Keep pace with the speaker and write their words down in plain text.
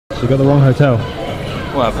So you got the wrong hotel.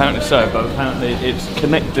 Well, apparently so, but apparently it's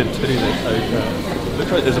connected to this hotel.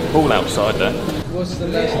 Looks like there's a pool outside there. What's the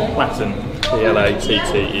last name? Platten.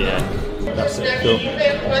 Platten. That's it. Cool.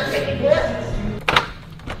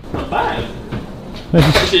 Not bad.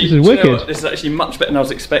 This is wicked. You know, this is actually much better than I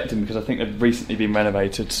was expecting because I think they've recently been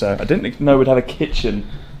renovated. So I didn't know we'd have a kitchen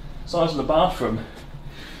size of the bathroom.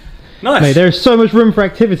 Nice. Mate, there's so much room for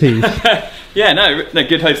activities. Yeah, no,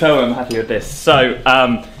 good hotel room. I'm happy with this. So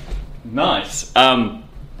nice.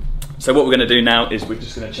 So what we're going to do now is we're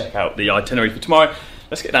just going to check out the itinerary for tomorrow.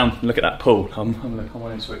 Let's get down and look at that pool. I'm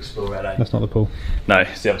wanting to explore LA. That's not the pool. No,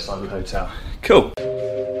 it's the other side of the hotel. Cool.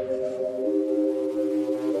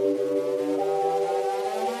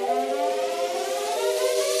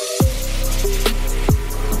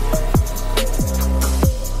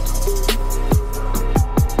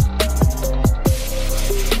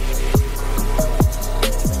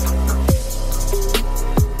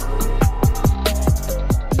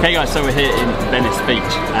 Okay guys, so we're here in Venice Beach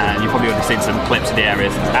and you've probably already seen some clips of the area.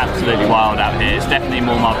 It's absolutely wild out here. It's definitely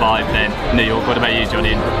more my vibe than New York. What about you,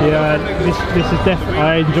 Johnny? Yeah, this is definitely,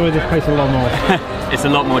 I enjoy this place a lot more. It's a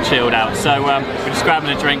lot more chilled out. So we're just grabbing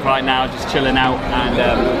a drink right now, just chilling out and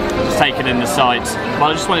just taking in the sights. But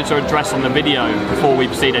I just wanted to address on the video before we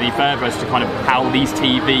proceed any further as to kind of how these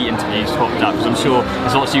TV interviews popped up, because I'm sure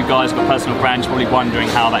there's lots of you guys got personal brands probably wondering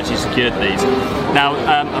how I've actually secured these. Now,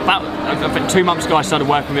 about I think 2 months ago I started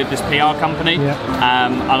working with this PR company,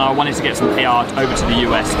 and I wanted to get some PR over to the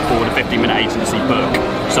US for the 50-minute agency book.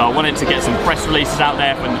 So I wanted to get some press releases out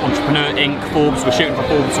there for Entrepreneur Inc, Forbes. We're shooting for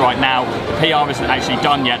Forbes right now. The PR isn't actually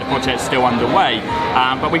done yet, the project's still underway.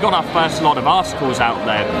 But we got our first lot of articles out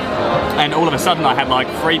there, and all of a sudden I had like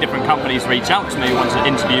 3 different companies reach out to me, wanted to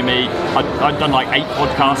interview me. I'd done like 8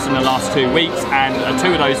 podcasts in the last 2 weeks, and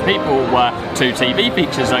 2 of those people were 2 TV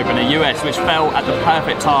features over in the US, which fell at the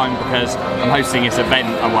perfect time because I'm hosting this event.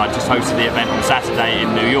 I just hosted the event on Saturday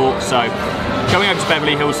in New York, so going over to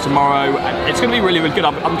Beverly Hills tomorrow. It's going to be really, really good.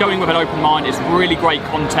 I'm going with an open mind. It's really great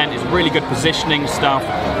content. It's really good positioning stuff,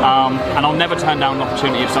 and I'll never turn down an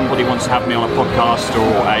opportunity if somebody wants to have me on a podcast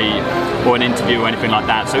or an interview or anything like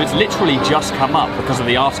that. So it's literally just come up because of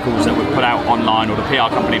the articles that were put out online, or the PR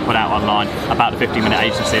company put out online about the 50-minute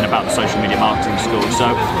agency and about the social media marketing school. So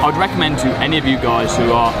I would recommend to any of you guys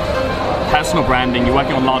who are personal branding, you're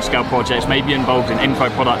working on large-scale projects, maybe involved in info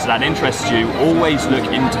products that interests you, always look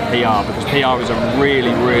into PR, because PR is a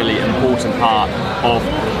really, really important part of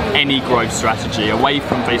any growth strategy, away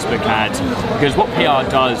from Facebook ads, because what PR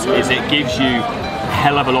does is it gives you a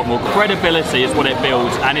hell of a lot more credibility is what it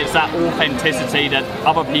builds, and it's that authenticity that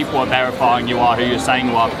other people are verifying you are who you're saying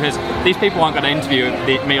you are, because these people aren't going to interview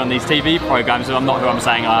me on these TV programs if I'm not who I'm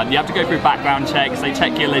saying I am. You have to go through background checks, they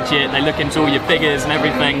check you're legit, they look into all your figures and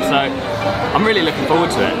everything, so I'm really looking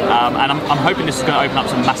forward to it, and I'm hoping this is going to open up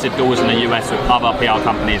some massive doors in the US with other PR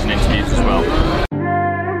companies and interviews as well.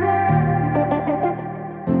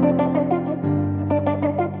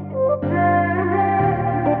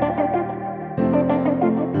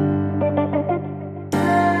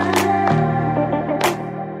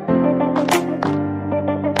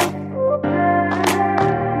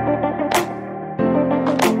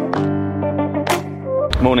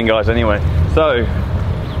 Morning guys, anyway, so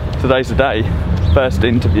today's the day, first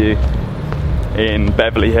interview in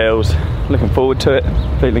Beverly Hills, looking forward to it,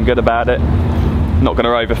 feeling good about it, not going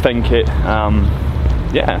to overthink it,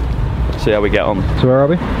 yeah, see how we get on. So where are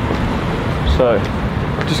we? So,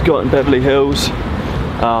 just got in Beverly Hills,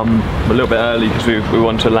 a little bit early because we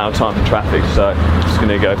want to allow time for traffic, so just going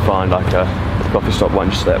to go find like a coffee stop,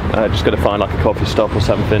 one step. Just got to find like a coffee stop or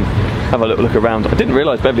something, have a little look around. I didn't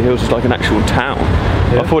realise Beverly Hills was like an actual town.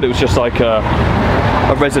 Yeah. I thought it was just like a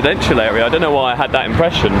residential area. I don't know why I had that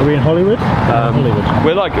impression. Are we in Hollywood? Hollywood.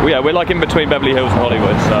 We're like in between Beverly Hills and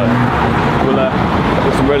Hollywood, so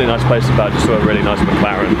there's some really nice places about. Just saw a really nice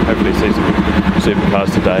McLaren. Hopefully see some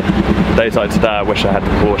supercars today. Days like today, I wish I had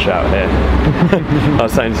the Porsche out here. I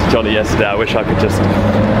was saying to Johnny yesterday, I wish I could just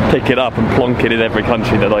pick it up and plonk it in every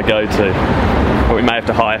country that I go to. But we may have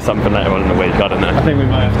to hire something later on in the week, I don't know. I think we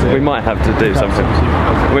might have to. We might have to do something.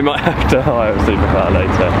 We might have to hire a supercar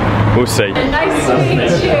later. We'll see. Nice to meet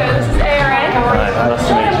you. This is Erin. Hi, nice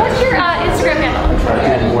to meet you. What's your Instagram handle?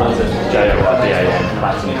 JORDANPLATTE.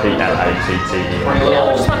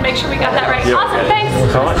 Just want to make sure we got that right. Awesome, thanks.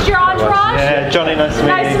 This is your entourage? Yeah, Johnny, nice to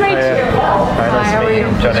meet you. Nice to meet you. Hi, how are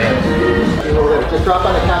you? Johnny. Just drop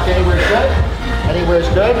on the couch anywhere's good. Anywhere's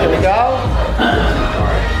good. Here we go.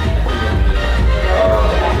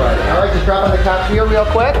 All right, just drop on the couch here real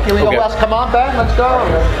quick. Here we go, Les. Come on, Ben. Let's go.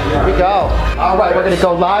 Here we go. All right, we're going to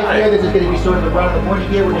go live here. This is going to be sort of the run of the morning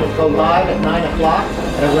here. We're going to go live at 9 o'clock.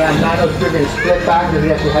 And around 9:03, we're going to split back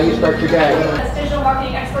and ask you how you start your day. Digital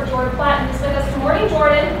marketing expert Jordan Platten is with us. Good morning,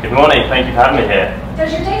 Jordan. Good morning, thank you for having me here.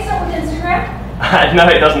 Does your day start with Instagram? No,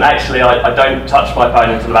 it doesn't actually. I don't touch my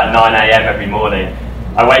phone until about 9 a.m. every morning.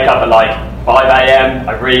 I wake up at like 5 a.m,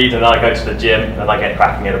 I read, and then I go to the gym, and I get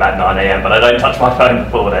cracking at about 9 a.m, but I don't touch my phone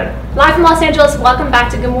before then. Live from Los Angeles, welcome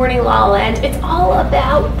back to Good Morning La La Land. It's all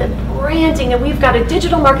about the branding, and we've got a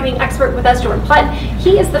digital marketing expert with us, Jordan Platten.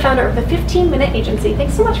 He is the founder of the 15-Minute Agency.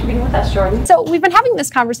 Thanks so much for being with us, Jordan. So we've been having this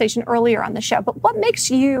conversation earlier on the show, but what makes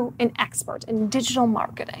you an expert in digital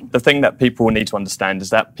marketing? The thing that people need to understand is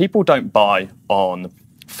that people don't buy on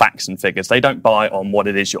facts and figures. They don't buy on what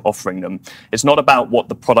it is you're offering them. It's not about what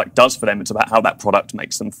the product does for them. It's about how that product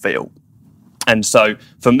makes them feel. And so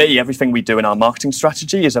for me, everything we do in our marketing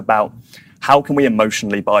strategy is about how can we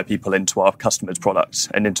emotionally buy people into our customers' products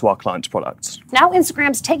and into our clients' products. Now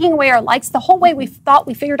Instagram's taking away our likes. The whole way we thought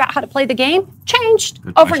we figured out how to play the game changed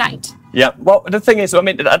overnight. Yeah, well, the thing is, I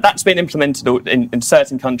mean, that's been implemented in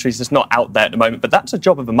certain countries. It's not out there at the moment, but that's a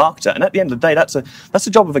job of a marketer. And at the end of the day, that's a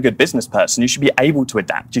job of a good business person. You should be able to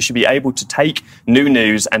adapt. You should be able to take new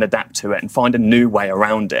news and adapt to it and find a new way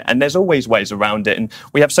around it. And there's always ways around it. And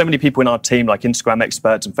we have so many people in our team, like Instagram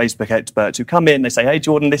experts and Facebook experts, who come in, they say, hey,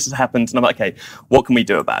 Jordan, this has happened. And I'm like, okay, what can we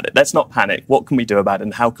do about it? Let's not panic. What can we do about it?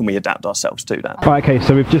 And how can we adapt ourselves to that? Right, okay,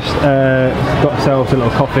 so we've just got ourselves a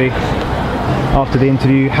little coffee after the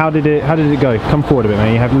interview. How did it go? Come forward a bit,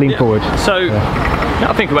 man. You have leaned forward. So,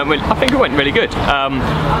 I think it went really good.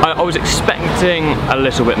 I was expecting a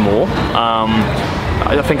little bit more.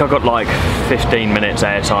 I think I got like 15 minutes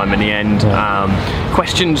airtime in the end.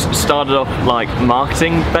 Questions started off like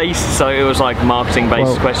marketing based, so it was like marketing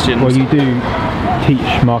based questions. Well, you do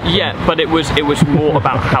teach marketing. Yeah, but it was more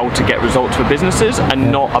about how to get results for businesses,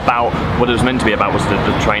 and not about what it was meant to be about, was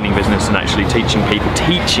the training business and actually teaching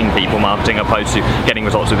people marketing, opposed to getting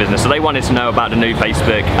results for business. So they wanted to know about the new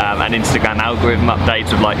Facebook and Instagram algorithm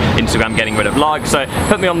updates, of like Instagram getting rid of likes. So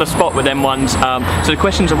put me on the spot with them ones. So the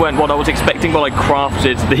questions weren't what I was expecting, but I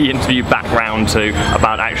crafted the interview background to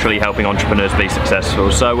about actually helping entrepreneurs be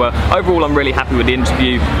successful. So overall, I'm really happy with the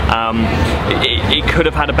interview. It could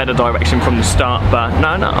have had a better direction from the start, but no,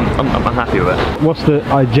 I'm happy with it. What's the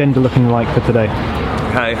agenda looking like for today?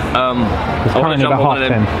 Okay, I want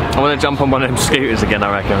to jump on one of them scooters again,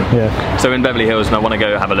 I reckon. Yeah. So in Beverly Hills, and I want to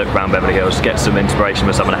go have a look around Beverly Hills, get some inspiration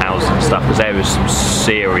with some of the houses and stuff, because there was some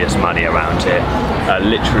serious money around here.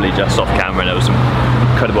 Literally just off camera, there was some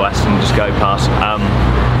incredible Aston just go past.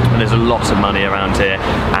 And there's a lot of money around here,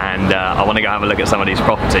 and I want to go have a look at some of these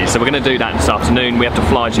properties. So we're going to do that this afternoon. We have to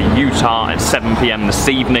fly to Utah at 7 p.m. this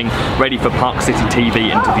evening, ready for Park City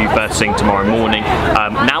TV interview first thing tomorrow morning.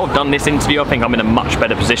 Now I've done this interview, I think I'm in a much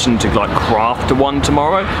better position to like craft one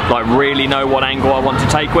tomorrow, like really know what angle I want to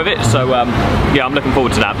take with it. So yeah, I'm looking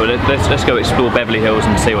forward to that. But let's go explore Beverly Hills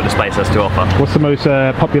and see what this place has to offer. What's the most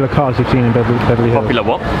popular cars you've seen in Beverly Hills? Popular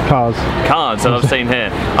what? Cars that I've seen here.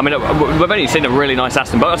 I mean, we've only seen a really nice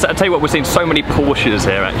Aston, but I'll tell you what, we're seeing so many Porsches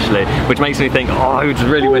here actually, which makes me think, oh, I would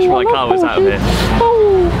really wish my car was out of here.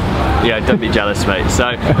 Yeah, don't be jealous, mate.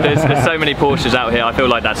 So there's so many Porsches out here. I feel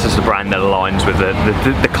like that's just a brand that aligns with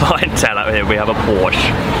the clientele out here. We have a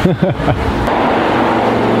Porsche.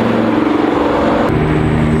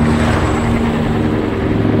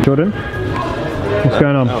 Jordan, what's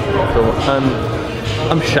going on?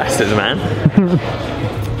 I'm shattered, man.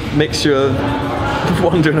 Mixture of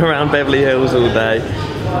wandering around Beverly Hills all day,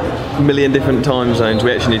 a million different time zones.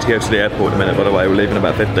 We actually need to go to the airport in a minute, by the way. We're leaving in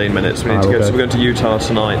about 15 minutes. We need to go. So we're going to Utah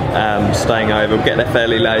tonight, staying over. We'll get there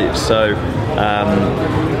fairly late, so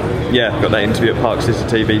yeah, got that interview at Park City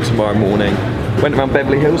TV tomorrow morning. Went around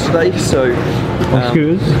Beverly Hills today, so on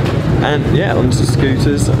scooters. And yeah, on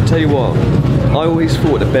scooters. I'll tell you what, I always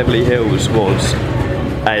thought that Beverly Hills was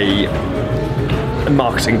a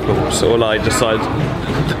marketing course, or like just like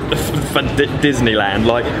for Disneyland.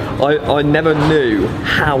 Like I never knew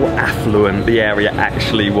how affluent the area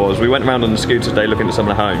actually was. We went around on the scooter today looking at some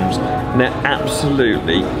of the homes, and they're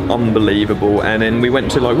absolutely unbelievable. And then we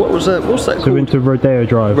went to like what's that called? So we went to Rodeo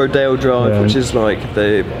Drive. Rodeo Drive, yeah. Which is like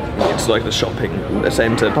it's like the shopping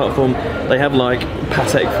centre. Apart from they have like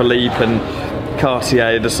Patek Philippe and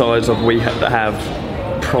Cartier the size of we had to have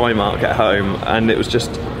Primark at home, and it's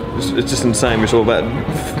just insane. We saw about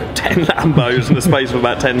 10 Lambos in the space of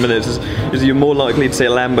about 10 minutes. You're more likely to see a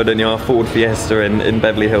Lambo than you are a Ford Fiesta in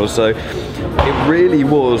Beverly Hills. So it really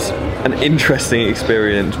was an interesting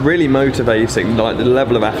experience, really motivating. Like the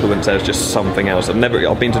level of affluence there is just something else. I've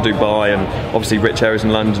been to Dubai and obviously rich areas in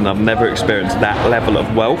London. I've never experienced that level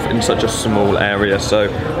of wealth in such a small area. So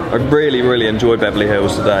I really enjoyed Beverly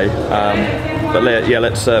Hills today. But yeah,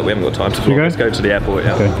 let's. We haven't got time to vlog. Let's go to the airport.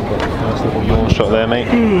 Yeah. Okay. Nice little yawn shot there, mate.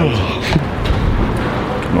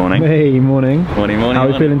 Morning. Hey, morning. Morning. How are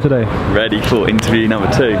you feeling today? Ready for interview number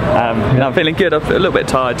 2. I'm feeling good. I'm a little bit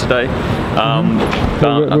tired today.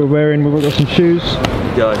 So we've got some shoes,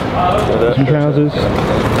 some trousers.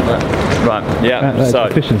 Right, yeah. That's so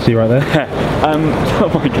efficiency right there. Oh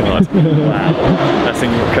my god! Wow, that's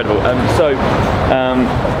incredible.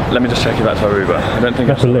 Let me just check if that's Aruba. I don't think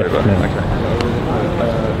That's a lift. Aruba. Yeah.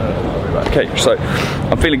 Okay, so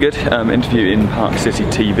I'm feeling good. Interview in Park City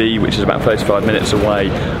TV, which is about 35 minutes away.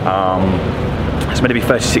 It's meant to be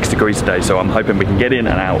 36 degrees today, so I'm hoping we can get in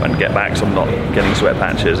and out and get back so I'm not getting sweat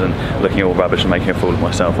patches and looking all rubbish and making a fool of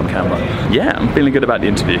myself on camera. Yeah, I'm feeling good about the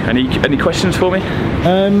interview. Any questions for me?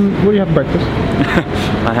 What do you have for breakfast?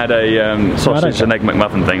 I had a sausage and egg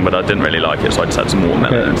McMuffin thing, but I didn't really like it, so I just had some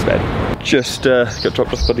watermelon instead. Just got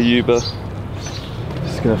dropped off by the Uber.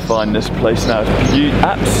 Just gonna find this place now.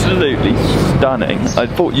 Absolutely stunning. I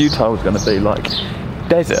thought Utah was gonna be like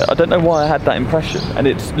desert. I don't know why I had that impression. And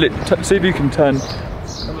it's see if you can turn.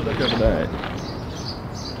 Have a look over there.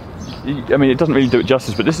 I mean, it doesn't really do it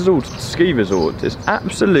justice, but this is all ski resort. It's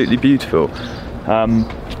absolutely beautiful.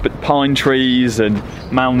 But pine trees and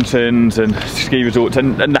mountains and ski resorts,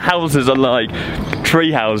 and the houses are like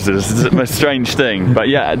tree houses. It's a strange thing, but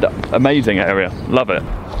yeah, amazing area. Love it.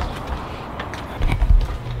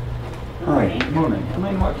 Hi, good morning. Am I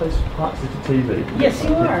in the right place for Park City TV? Yes,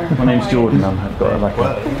 you are. My name's Jordan. I've got I'm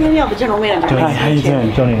Danielle, the general manager. Hi, how you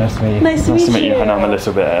doing? Johnny, nice to meet you. Nice to meet you. I know I'm a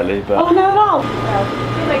little bit early, but... Oh, not at all.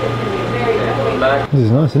 This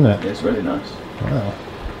is nice, isn't it? It's really nice. Wow.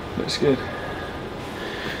 Looks good.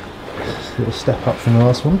 Just a little step up from the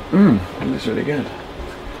last one. It looks really good.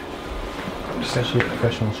 It's actually a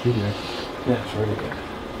professional studio. Yeah, it's really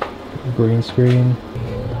good. Green screen.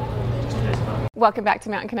 Welcome back to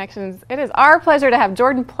Mountain Connections. It is our pleasure to have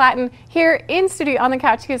Jordan Platten here in studio on the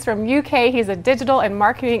couch. He is from UK. He's a digital and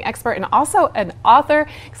marketing expert and also an author.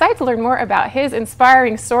 Excited to learn more about his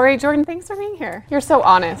inspiring story. Jordan, thanks for being here. You're so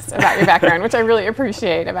honest about your background, which I really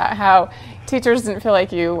appreciate, about how teachers didn't feel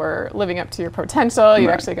like you were living up to your potential. You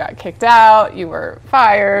actually got kicked out. You were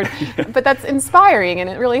fired. But that's inspiring, and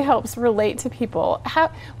it really helps relate to people.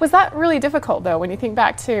 Was that really difficult, though, when you think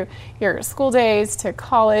back to your school days, to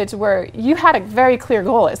college, where you had a very clear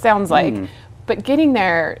goal, it sounds like, but getting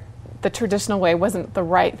there the traditional way wasn't the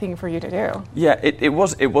right thing for you to do? Yeah, it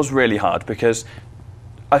was really hard, because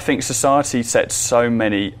I think society sets so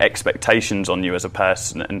many expectations on you as a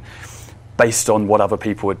person, and based on what other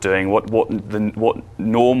people are doing, what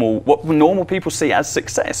normal people see as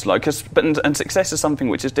success. And success is something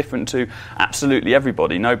which is different to absolutely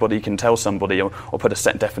everybody. Nobody can tell somebody or put a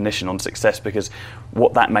set definition on success, because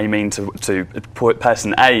what that may mean to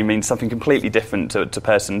person A means something completely different to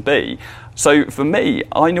person B. So for me,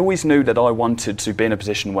 I always knew that I wanted to be in a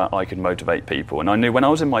position where I could motivate people, and I knew when I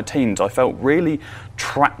was in my teens, I felt really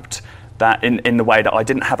trapped that in the way that I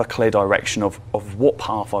didn't have a clear direction of what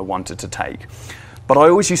path I wanted to take. But I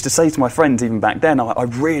always used to say to my friends, even back then, I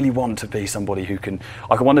really want to be somebody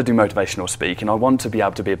I want to do motivational speaking, I want to be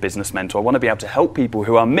able to be a business mentor, I want to be able to help people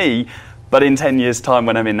who are me, but in 10 years' time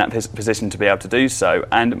when I'm in that position to be able to do so.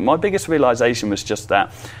 And my biggest realization was just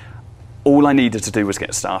that all I needed to do was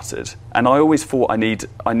get started. And I always thought I need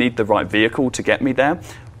the right vehicle to get me there,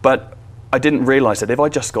 but I didn't realise that if I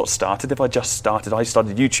started a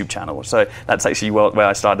YouTube channel. So that's actually where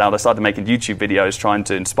I started out. I started making YouTube videos trying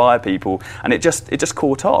to inspire people, and it just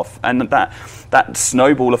caught off. And that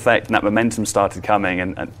snowball effect and that momentum started coming,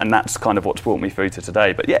 and that's kind of what's brought me through to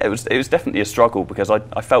today. But yeah, it was definitely a struggle, because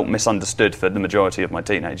I felt misunderstood for the majority of my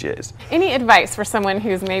teenage years. Any advice for someone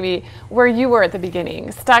who's maybe where you were at the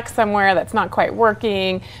beginning, stuck somewhere that's not quite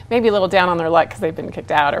working, maybe a little down on their luck because they've been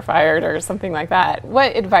kicked out or fired or something like that?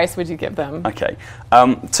 What advice would you give them? Okay,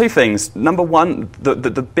 two things. Number one,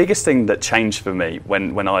 the biggest thing that changed for me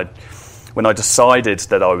when I decided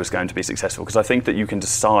that I was going to be successful, because I think that you can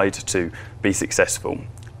decide to be successful,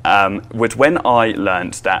 was when I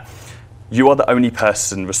learned that you are the only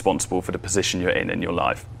person responsible for the position you're in your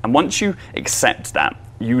life. And once you accept that,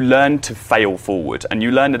 you learn to fail forward, and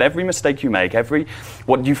you learn that every mistake you make,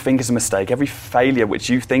 what you think is a mistake, every failure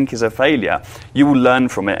which you think is a failure, you will learn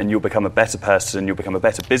from it, and you'll become a better person, you'll become a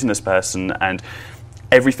better business person, and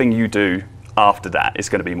everything you do after that it's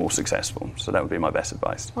going to be more successful. So that would be my best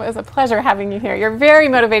advice. Well, it was a pleasure having you here. You're very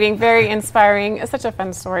motivating, very inspiring. It's such a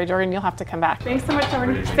fun story, Jordan. You'll have to come back. Thanks so much,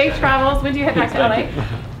 Jordan. Safe travels. When do you head back to LA?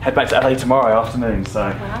 Head back to LA tomorrow afternoon, so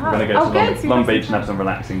we're going to go to Long Beach and have some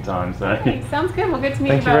relaxing time. So. Okay, sounds good. Well, good to meet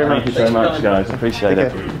Thank you very much. Thank you so much, guys. Appreciate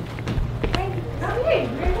it.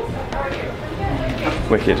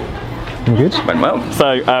 Wicked. Good. Went well.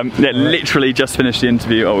 So yeah, literally just finished the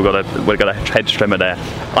interview. Oh, we've got a head trimmer there.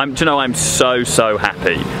 Do you know, I'm so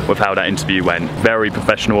happy with how that interview went. Very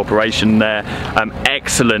professional operation there.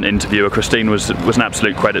 Excellent interviewer. Christine was an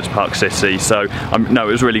absolute credit to Park City. So no,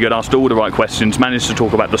 it was really good. Asked all the right questions. Managed to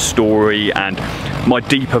talk about the story and my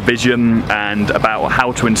deeper vision and about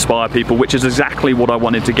how to inspire people, which is exactly what I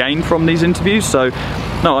wanted to gain from these interviews. So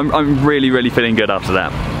no, I'm really feeling good after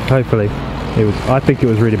that. Hopefully. I think it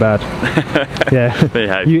was really bad. Yeah.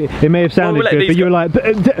 It may have sounded good, but you were like,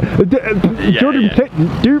 Jordan,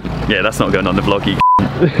 dupe. Yeah, that's not going on the vlog.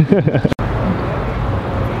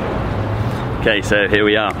 Okay, so here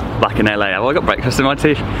we are, back in LA. Have I got breakfast in my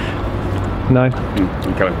t-shirt? No.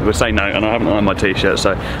 Okay, we'll say no, and I haven't on my t-shirt,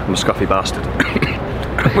 so I'm a scruffy bastard.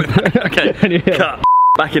 Okay, cut.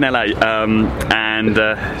 Back in LA, and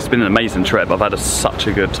it's been an amazing trip. I've had such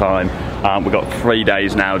a good time. We've got 3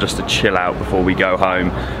 days now just to chill out before we go home,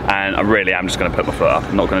 and I really am just going to put my foot up.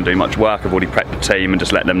 I'm not going to do much work. I've already prepped the team and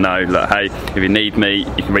just let them know that, hey, if you need me,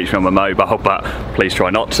 you can reach me on my mobile, but please try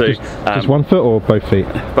not to. Just 1 foot or both feet?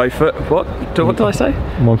 Both foot. What did I say?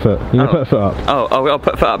 1 foot. You're going to put a foot up. Oh, I'll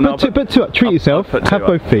put a foot up. No, put two up. Treat yourself. Have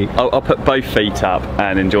both feet. I'll put both feet up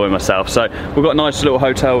and enjoy myself. So we've got a nice little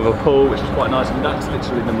hotel with a pool, which is quite nice, and that's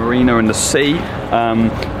literally the marina and the sea.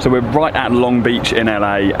 So we're right at Long Beach in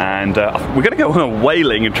LA, and we're going to go on a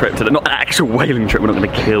whaling trip today. Not an actual whaling trip, we're not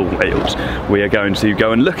going to kill whales. We are going to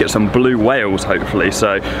go and look at some blue whales, hopefully.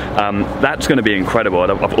 So that's going to be incredible.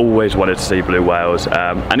 I've always wanted to see blue whales,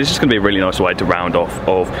 and it's just going to be a really nice way to round off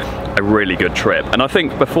of a really good trip. And I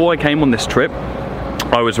think before I came on this trip,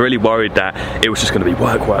 I was really worried that it was just going to be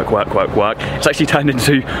work. It's actually turned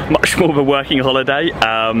into much more of a working holiday,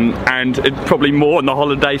 and probably more on the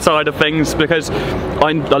holiday side of things, because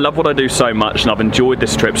I love what I do so much, and I've enjoyed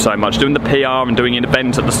this trip so much, doing the PR and doing an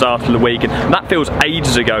event at the start of the week, and that feels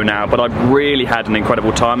ages ago now, but I've really had an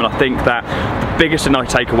incredible time. And I think that the biggest thing I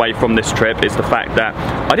take away from this trip is the fact that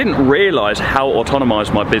I didn't realise how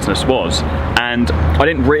autonomised my business was, and I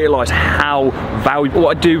didn't realise how valuable, well,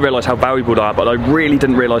 I do realise how valuable they are, but I really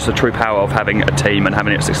didn't realise the true power of having a team and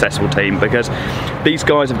having a successful team, because these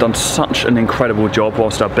guys have done such an incredible job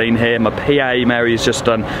whilst I've been here. My PA, Mary, has just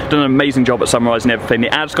done an amazing job at summarising everything.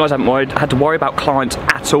 The ads guys haven't had to worry about clients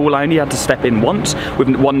at all. I only had to step in once with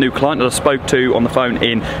one new client that I spoke to on the phone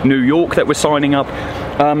in New York that we're signing up.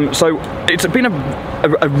 So it's been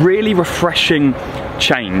a really refreshing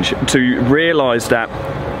change to realise that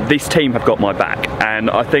this team have got my back, and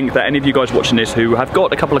I think that any of you guys watching this who have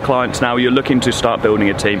got a couple of clients now, you're looking to start building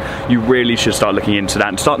a team, you really should start looking into that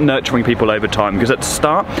and start nurturing people over time, because at the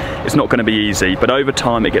start it's not going to be easy, but over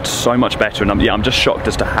time it gets so much better. And I'm just shocked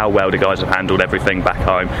as to how well the guys have handled everything back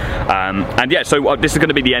home. And yeah, so this is going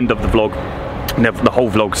to be the end of the vlog, the whole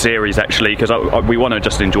vlog series actually, because we want to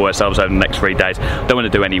just enjoy ourselves over the next 3 days. Don't want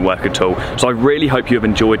to do any work at all. So I really hope you have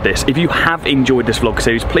enjoyed this. If you have enjoyed this vlog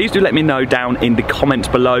series, please do let me know down in the comments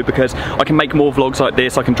below, because I can make more vlogs like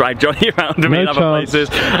this. I can drag Johnny around me in other places.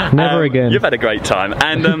 Never again. You've had a great time.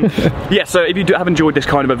 And yeah, so if you have enjoyed this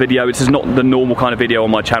kind of a video, this is not the normal kind of video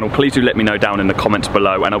on my channel, please do let me know down in the comments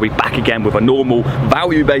below, and I'll be back again with a normal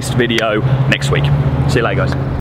value-based video next week. See you later, guys.